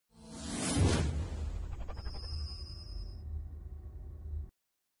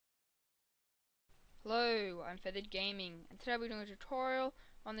Hello, I'm Feathered Gaming, and today we're doing a tutorial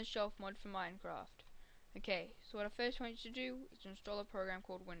on the shelf mod for Minecraft. Okay, so what I first want you to do is to install a program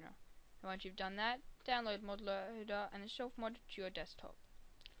called Winrar. And once you've done that, download ModLoader and the shelf mod to your desktop.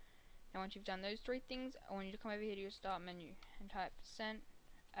 Now once you've done those three things, I want you to come over here to your start menu and type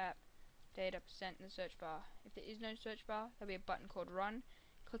 %app data % in the search bar. If there is no search bar, there'll be a button called Run.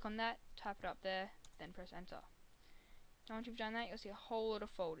 Click on that, type it up there, then press enter. Now once you've done that, you'll see a whole lot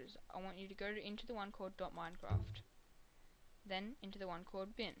of folders. I want you to go into the one called .minecraft, then into the one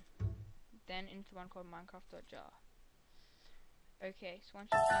called bin, then into the one called minecraft.jar. Okay, so once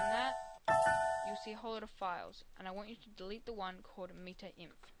you've done that, you'll see a whole lot of files, and I want you to delete the one called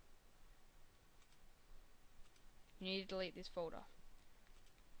meta-inf. You need to delete this folder.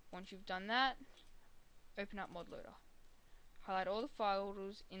 Once you've done that, open up ModLoader. Highlight all the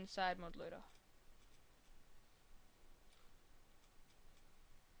folders inside ModLoader.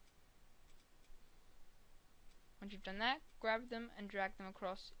 Once you've done that, grab them and drag them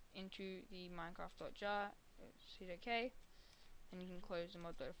across into the minecraft.jar, hit OK, and you can close the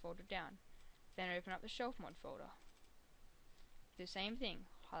ModLoader folder down. Then open up the shelf mod folder. Do the same thing,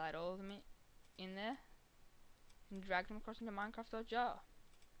 highlight all of them in there, and drag them across into minecraft.jar.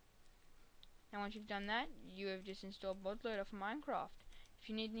 Now once you've done that, you have just installed ModLoader for Minecraft. If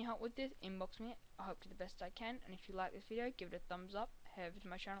you need any help with this, inbox me. I hope to do the best I can, and if you like this video, give it a thumbs up, head over to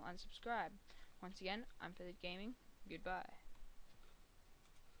my channel and subscribe. Once again, I'm Feathered Gaming. Goodbye.